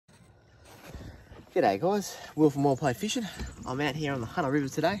G'day guys, Will from Morpeth Fishing. I'm out here on the Hunter River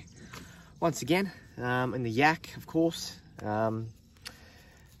today, once again, in the Yak, of course.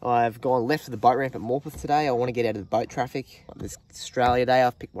 I've gone left of the boat ramp at Morpeth today. I want to get out of the boat traffic. This Australia day,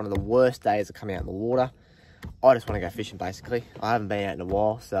 I've picked one of the worst days to come out in the water. I just want to go fishing basically. I haven't been out in a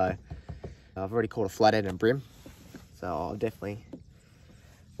while, so I've already caught a flathead and a brim. So I'll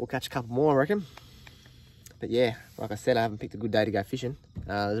we'll catch a couple more, I reckon. But yeah, like I said, I haven't picked a good day to go fishing.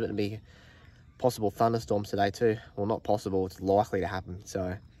 There's going to be possible thunderstorms today too. Well, not possible, it's likely to happen.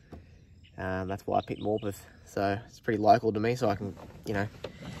 So that's why I picked Morpeth. So it's pretty local to me, so I can, you know,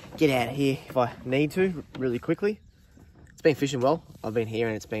 get out of here if I need to really quickly. It's been fishing well. I've been here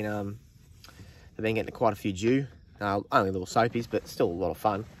and it's been, I've been getting quite a few dew. Only little soapies, but still a lot of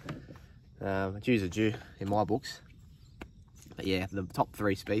fun. Dews are due in my books. But yeah, the top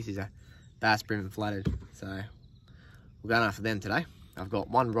 3 species are bass, brim and flathead. So we're going after them today. I've got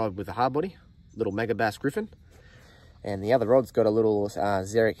one rod with a hard body, little mega bass Griffon, and the other rod's got a little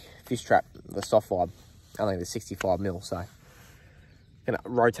Zerek Fish Trap, the soft vibe, only the 65mm. So I'm gonna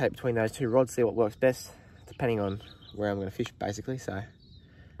rotate between those 2 rods, see what works best, depending on where I'm gonna fish basically. So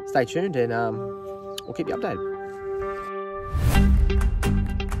stay tuned and we'll keep you updated.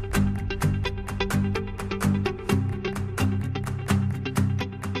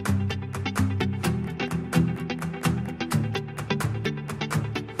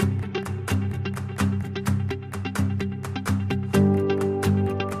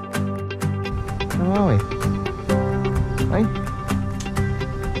 How are we? Hey?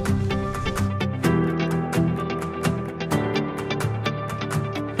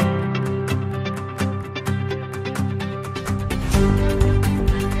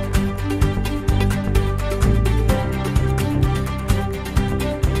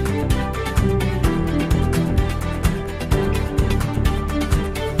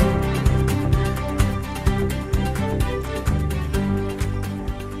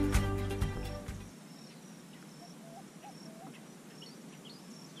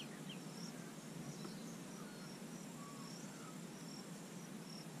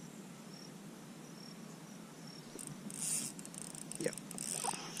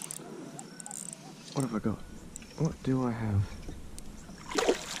 What have I got? What do I have?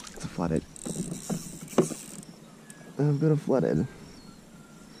 It's a flathead. A bit of flathead.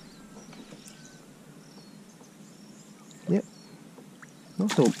 Yep.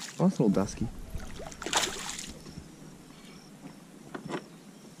 Nice little dusky.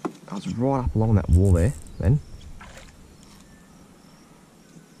 I was right up along that wall there, then.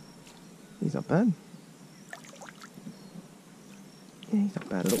 He's not bad. Yeah, he's not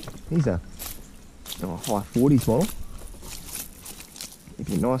bad at all. He's a high 40s model. It'd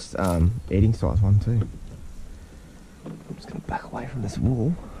be a nice eating size one too. I'm just going to back away from this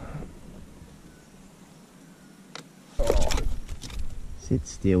wall. Oh, sit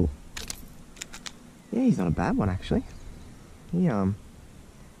still. Yeah, he's not a bad one actually. He's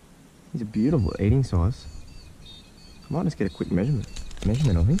a beautiful eating size. I might just get a quick measurement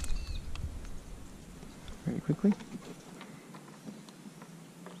of him. Very quickly.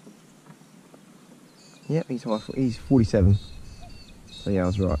 Yep, he's 47. So yeah, I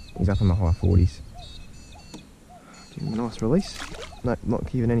was right. He's up in the high 40s. Give him a nice release. No, not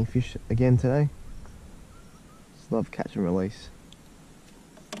keeping any fish again today. Just love catch and release.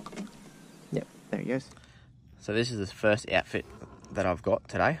 Yep, there he goes. So this is the first outfit that I've got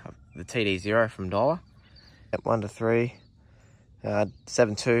today. The TD0 from Daiwa. At 1 to 3,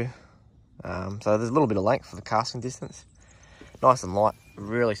 7.2. So there's a little bit of length for the casting distance. Nice and light,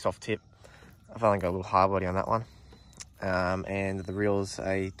 really soft tip. I've only got a little hard body on that one. And the reel's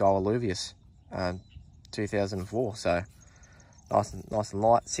a Daiwa Luvias, 2004. So nice and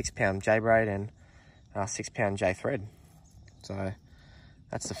light, 6-pound J-braid and 6-pound J-thread. So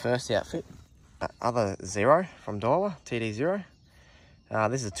that's the first outfit. Other Zero from Daiwa, TD0.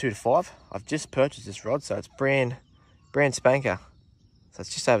 This is a 2 to 5. I've just purchased this rod, so it's brand spanker. So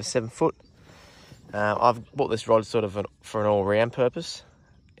it's just over 7 foot. I've bought this rod sort of for an all-round purpose.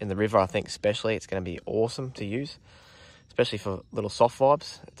 In the river, I think especially, it's going to be awesome to use, especially for little soft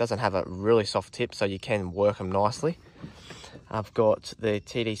vibes. It doesn't have a really soft tip, so you can work them nicely. I've got the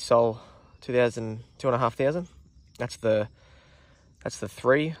TD Sol 2,500. That's the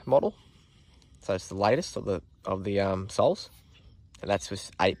 3 model, so it's the latest of the soles, and that's with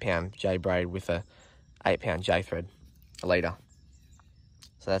 8-pound J-braid with a 8-pound J-thread, a leader.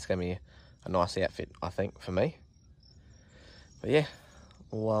 So that's going to be a nice outfit, I think, for me. But yeah.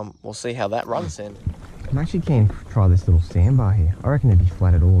 We'll see how that runs then. I'm actually keen to try this little sandbar here. I reckon it'd be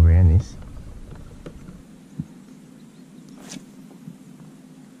flatted all around this.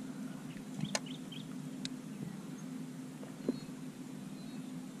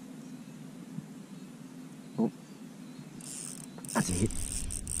 That's it.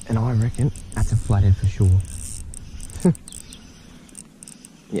 And I reckon that's a flathead for sure.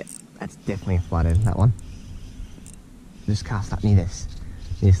 Yeah, that's definitely a flathead, that one. Just cast up near this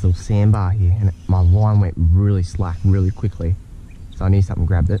little sandbar here, and my line went really slack really quickly, so I knew something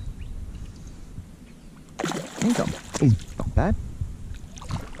grabbed it. He's not bad.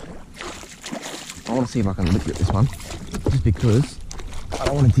 I want to see if I can lift it this one, just because I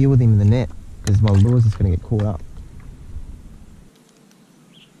don't want to deal with him in the net, because my lure's just going to get caught up.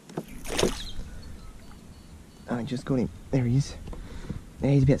 I just got him. There he is.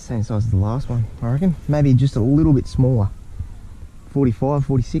 Yeah, he's about the same size as the last one, I reckon. Maybe just a little bit smaller. 45,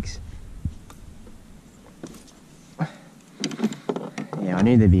 46. Yeah, I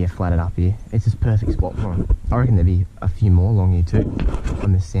knew there'd be a flathead up here. It's just perfect spot for him. I reckon there'd be a few more along here too,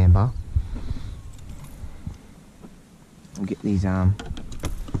 on this sandbar. I'll get these, I'll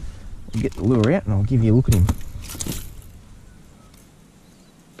get the lure out and I'll give you a look at him.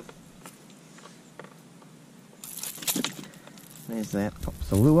 There's that, pops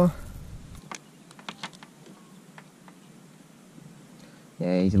the lure.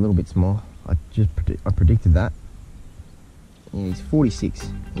 Yeah, he's a little bit small. I predicted that. Yeah, he's 46.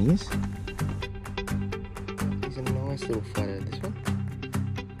 He is. He's a nice little flathead, this one.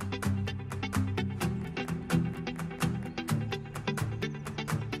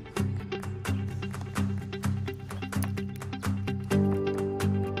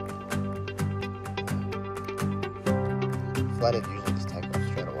 Flathead usually just take off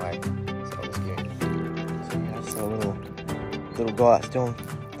straight away, so I'll just give him. So yeah, that's a little guy that's doing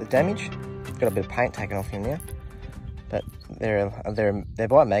the damage. Got a bit of paint taken off him now, but they're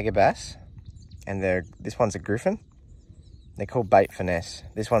by Mega Bass, and this one's a Griffon. They're called Bait Finesse.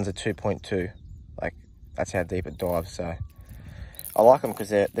 This one's a 2.2. Like, that's how deep it dives. So I like them because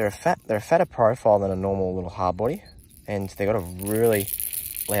they're a fatter profile than a normal little hard body, and they got a really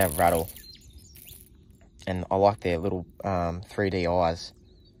loud rattle. And I like their little 3D eyes.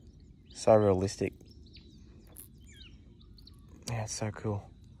 So realistic. Yeah, it's so cool.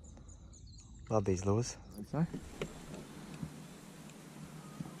 Love these lures. So,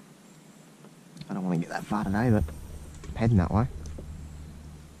 I don't want to get that far today, but I'm heading that way.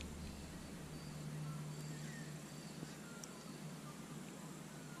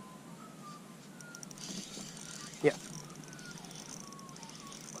 Yep.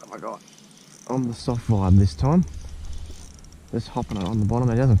 What have I got? On the soft vibe this time. Just hopping it on the bottom.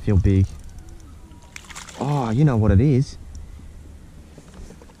 It doesn't feel big. Oh, you know what it is.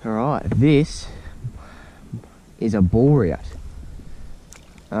 Alright, this is a boreat.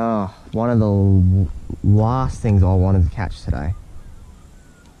 Oh, one of the last things I wanted to catch today.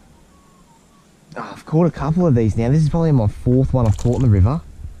 Oh, I've caught a couple of these now. This is probably my fourth one I've caught in the river.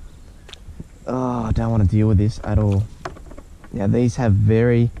 Oh, I don't want to deal with this at all. Now, these have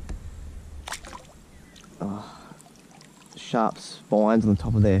very sharp spines on the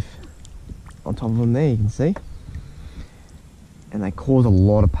top of them there, you can see. And they cause a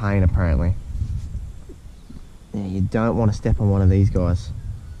lot of pain apparently. Yeah, you don't want to step on one of these guys.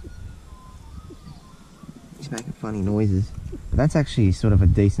 He's making funny noises. But that's actually sort of a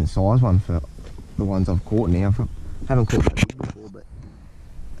decent size one for the ones I've caught now. I haven't caught one before, but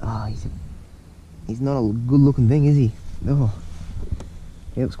he's not a good looking thing, is he? Oh,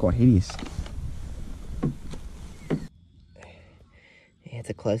 he looks quite hideous. Yeah, it's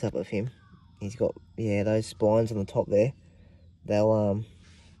a close up of him. He's got, yeah, those spines on the top there. They'll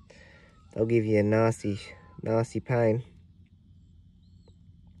give you a nasty pain.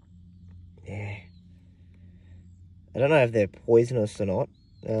 Yeah. I don't know if they're poisonous or not.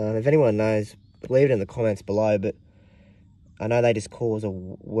 If anyone knows, leave it in the comments below, but I know they just cause a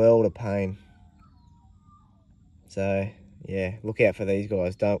world of pain. So yeah, look out for these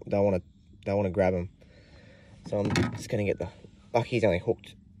guys. Don't want to grab them. So I'm just gonna get the, lucky's only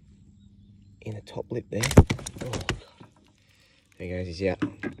hooked in the top lip there. Oh god. There he goes, he's out.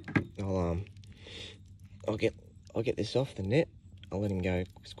 I'll get this off the net. I'll let him go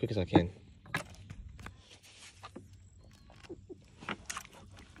as quick as I can.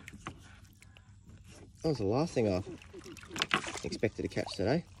 That was the last thing I expected to catch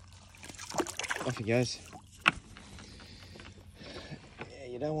today. Off he goes. Yeah,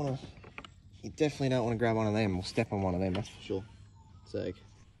 you definitely don't want to grab one of them or step on one of them, that's for sure. So,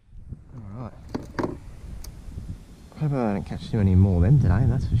 alright. Hope I don't catch too many more of them today,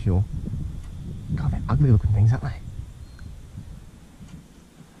 that's for sure. God, they're ugly looking things, aren't they?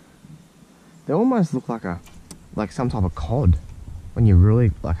 They almost look like some type of cod when you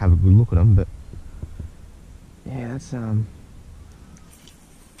really have a good look at them, but yeah, that's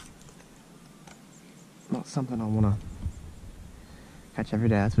not something I want to Catch every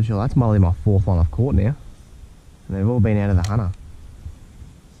day, that's for sure. That's probably my 4th one I've caught now. And they've all been out of the hunter.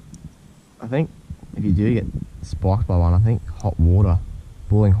 I think if you do get spiked by one, I think hot water,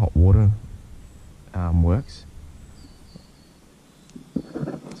 boiling hot water works.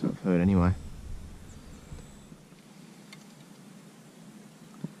 That's what I've heard anyway.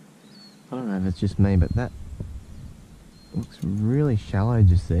 I don't know if it's just me, but that looks really shallow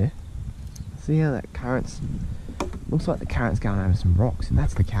just there. See how that current's... Looks like the current's going over some rocks. If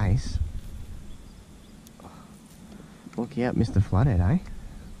that's the case... Look out, Mr. Flathead, eh?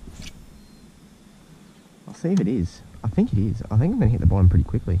 I'll see if it is. I think it is. I think I'm going to hit the bottom pretty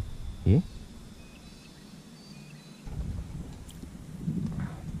quickly here.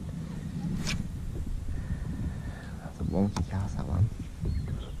 That's a wonky cast, that one.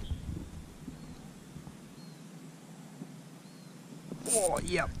 Oh,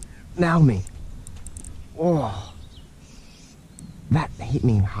 yep. Nailed me. Oh. That hit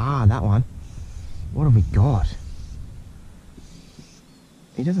me hard, that one. What have we got?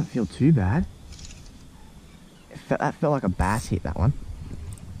 He doesn't feel too bad. That felt like a bass hit, that one.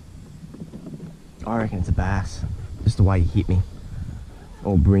 I reckon it's a bass. Just the way he hit me.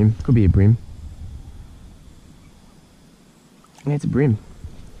 Or brim. Could be a brim. Yeah, it's a brim.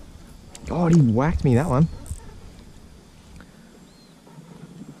 God, he whacked me, that one.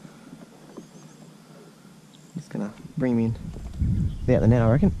 Just gonna bring him in. Out the net, I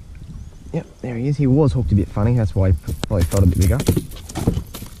reckon. Yep, there he is. He was hooked a bit funny. That's why he probably felt a bit bigger.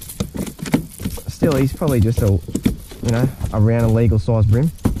 Still, he's probably just a, you know, around a legal size brim.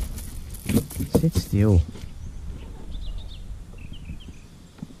 Sit still.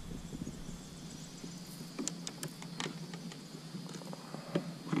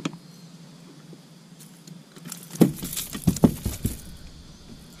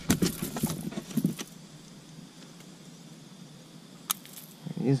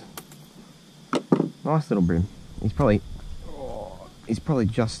 There he is. Nice little brim. He's probably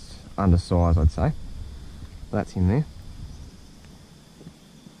just undersized, I'd say. That's him there.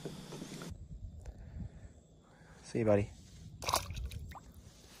 See you, buddy.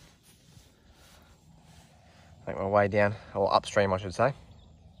 Make my way down, or upstream I should say.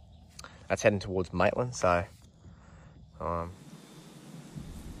 That's heading towards Maitland, so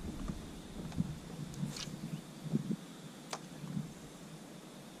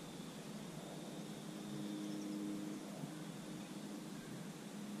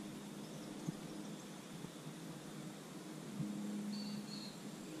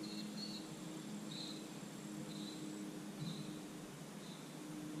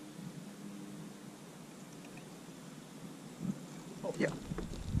yeah,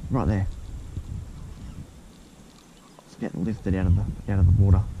 right there. It's getting lifted out of the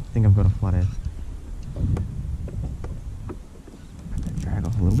water. I think I've got a flathead. Drag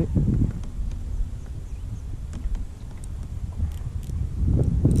off a little bit.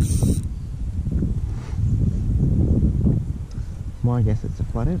 My guess it's a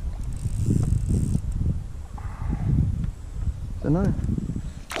flathead. So no.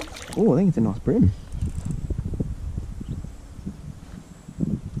 Oh, I think it's a nice brim.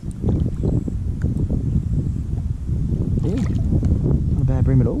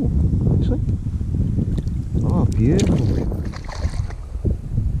 Brim at all, actually. Oh, beautiful brim.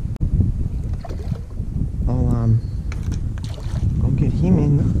 I'll get him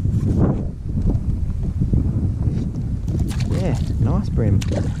in. Yeah, nice brim.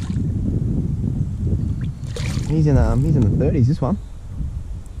 He's in the 30s, this one,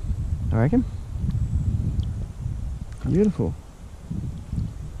 I reckon. Beautiful.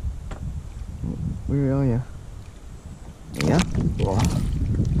 Where are you? Yeah. Oh.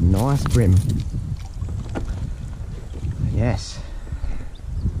 Nice brim. Yes.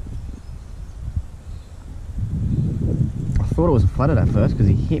 I thought it was a flathead at first because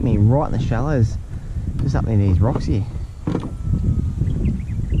he hit me right in the shallows, just up near these rocks here.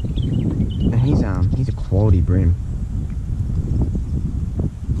 And he's a quality brim,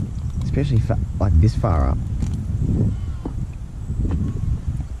 especially like this far up.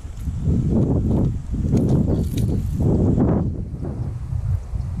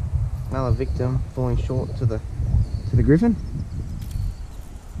 Another victim falling short to the Griffon.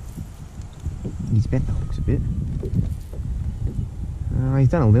 He's bent the hooks a bit. He's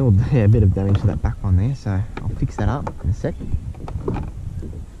done a bit of damage to that back one there, so I'll fix that up in a sec.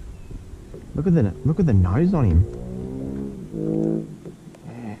 Look at the nose on him.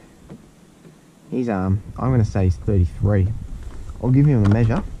 Yeah. He's I'm gonna say he's 33. I'll give him a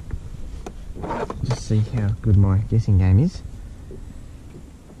measure. Just see how good my guessing game is.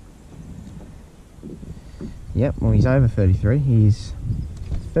 Yep, well he's over 33. He's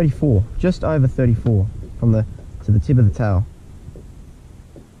 34, just over 34 from the to the tip of the tail.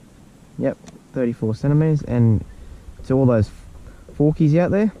 Yep, 34 centimeters, and to all those forkies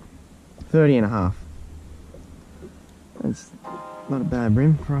out there, 30 and a half. That's not a bad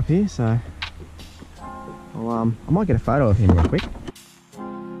brim for up here, so I might get a photo of him real quick.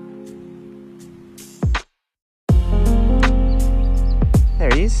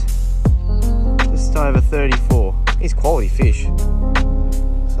 There he is, just over 34. He's quality fish,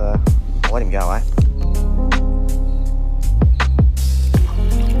 so I'll let him go, eh?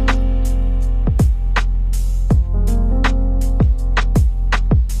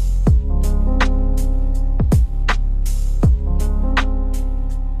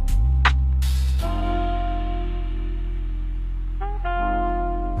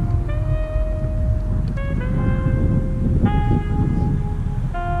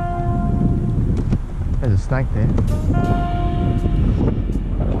 There's a snake there.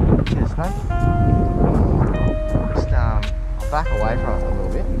 See the snake? Just I'll back away from it a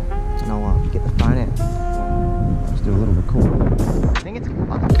little bit and I'll get the phone out. Just do a little record. I think it's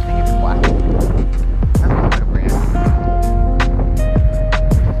black. That's like a brown.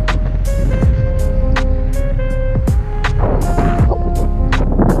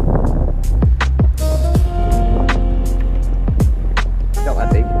 Not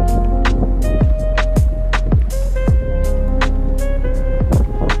that big.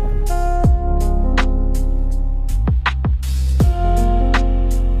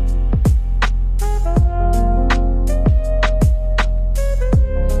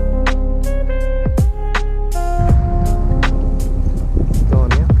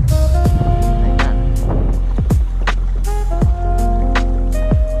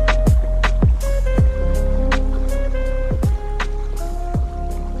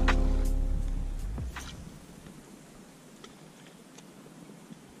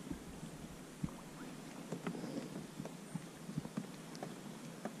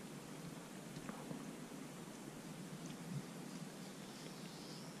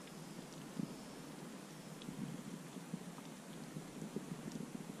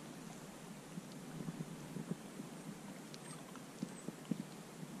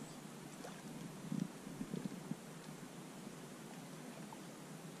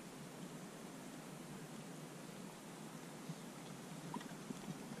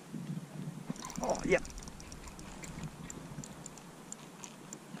 Oh, yeah.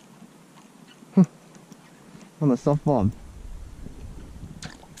 On the soft bob.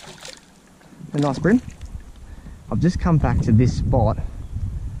 A nice brim. I've just come back to this spot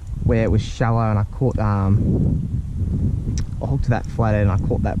where it was shallow and I caught, I hooked to that flathead and I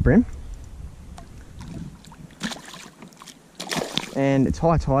caught that brim. And it's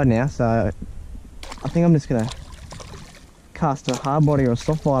high tide now, so I think I'm just gonna cast a hard body or a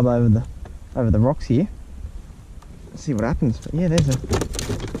soft vibe over the rocks here. Let's see what happens. But yeah,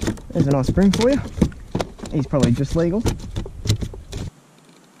 there's a nice brim for you. He's probably just legal.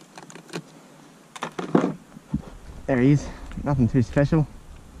 There he is. Nothing too special.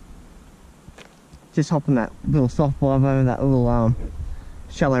 Just hopping that little soft vibe over that little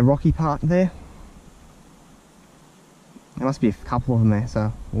shallow rocky part there. There must be a couple of them there,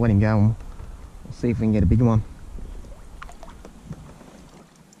 so we'll let him go and we'll see if we can get a bigger one.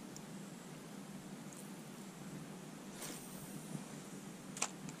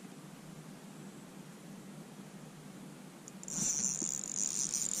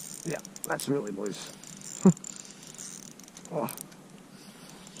 Yeah, that's really loose. Oh.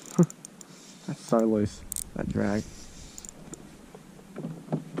 That's so loose, that drag.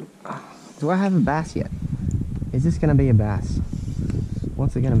 Do I have a bass yet? Is this going to be a bass?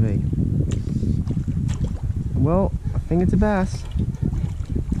 What's it going to be? Well, I think it's a bass.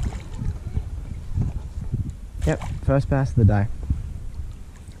 Yep, first bass of the day.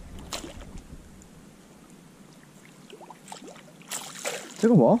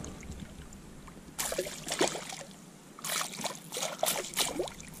 Took a while.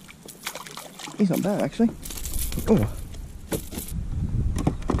 He's not bad actually. Oh.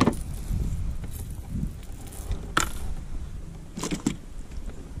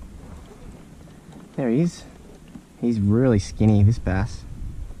 There he is. He's really skinny, this bass.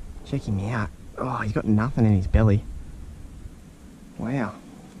 Check him out. Oh, he's got nothing in his belly. Wow.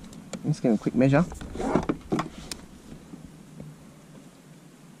 Let's get a quick measure.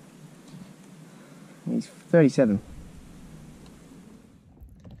 He's 37.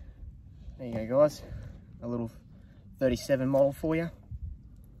 There you go, guys. A little 37 model for you.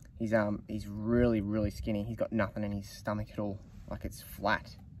 He's really skinny. He's got nothing in his stomach at all. Like, it's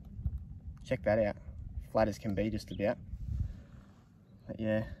flat. Check that out. flat as can be, just about. But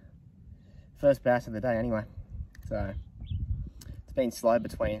yeah, first bass of the day anyway. So it's been slow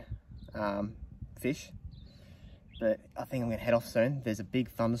between fish, but I think I'm gonna head off soon. There's a big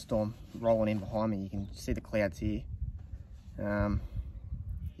thunderstorm rolling in behind me. You can see the clouds here.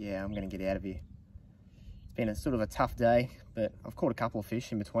 Yeah, I'm gonna get out of here. It's been a sort of a tough day, but I've caught a couple of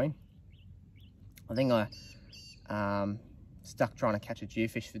fish in between. I think I stuck trying to catch a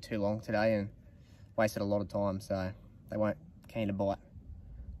jewfish for too long today and wasted a lot of time, so they weren't keen to bite.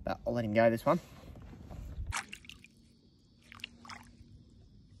 But I'll let him go this one.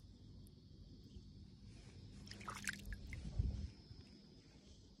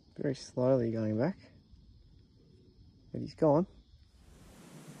 Very slowly going back, but he's gone.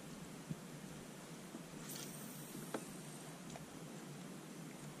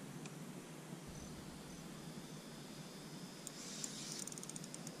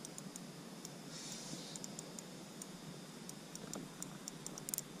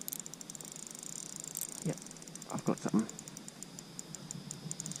 Yep, I've got something.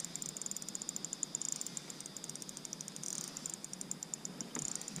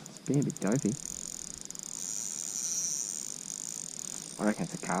 Being a bit dopey. I reckon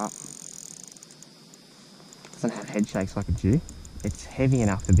it's a carp. Doesn't have head shakes like a Jew. It's heavy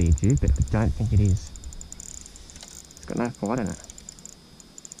enough to be a Jew, but I don't think it is. It's got no bite in it.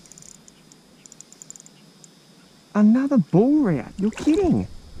 Another bull route. You're kidding.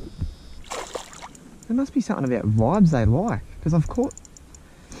 There must be something about vibes they like, because I've caught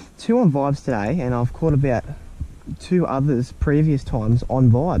 2 on vibes today, and I've caught about 2 others previous times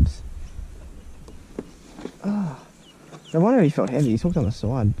on vibes. Oh, no wonder he felt heavy. He's hooked on the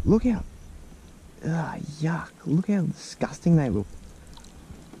side. Look how, yuck. Look how disgusting they look.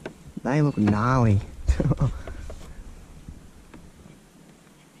 They look gnarly.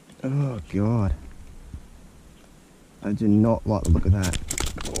 Oh God. I do not like the look of that.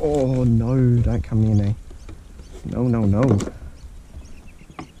 Oh no, don't come near me. No, no, no.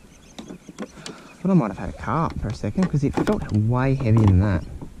 I thought I might have had a carp for a second, because it felt way heavier than that.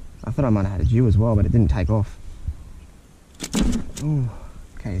 I thought I might have had a Jew as well, but it didn't take off. Oh,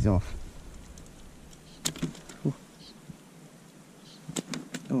 okay, he's off. Ooh.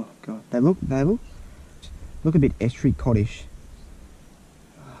 Oh God, they look a bit estuary coddish.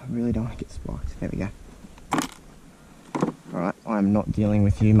 Oh, I really don't want to get spiked. There we go. Alright, I'm not dealing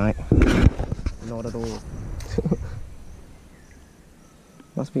with you, mate. Not at all.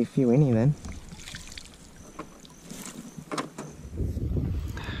 Must be a few in here then.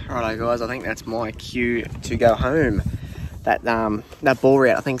 Righto guys, I think that's my cue to go home. That ball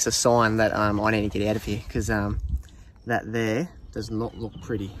route, I think, is a sign that I need to get out of here, because that there does not look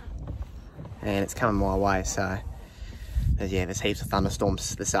pretty, and it's coming my way. So yeah, there's heaps of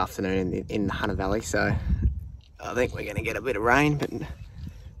thunderstorms this afternoon in the Hunter Valley, so I think we're going to get a bit of rain, but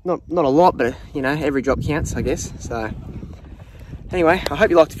not a lot, but you know, every drop counts, I guess. So anyway, I hope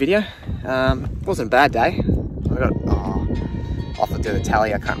you liked the video. It wasn't a bad day. I got off to do the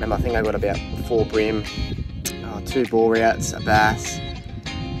tally, I can't remember. I think I got about 4 brim, 2 ball routes, a bass,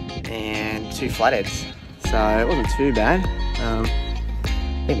 and 2 flatheads. So it wasn't too bad.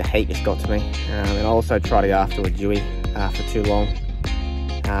 I think the heat just got to me. And I also tried to go after a dewy for too long.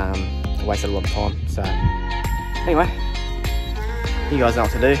 I wasted a lot of time. So anyway, you guys know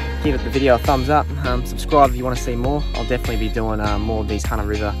what to do. Give the video a thumbs up. Subscribe if you want to see more. I'll definitely be doing more of these Hunter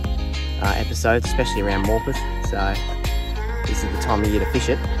River episodes, especially around Morpeth. So this is the time of year to fish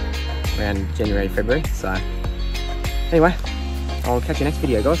it, around January, February. So anyway, I'll catch you next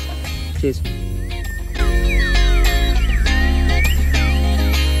video, guys. Cheers.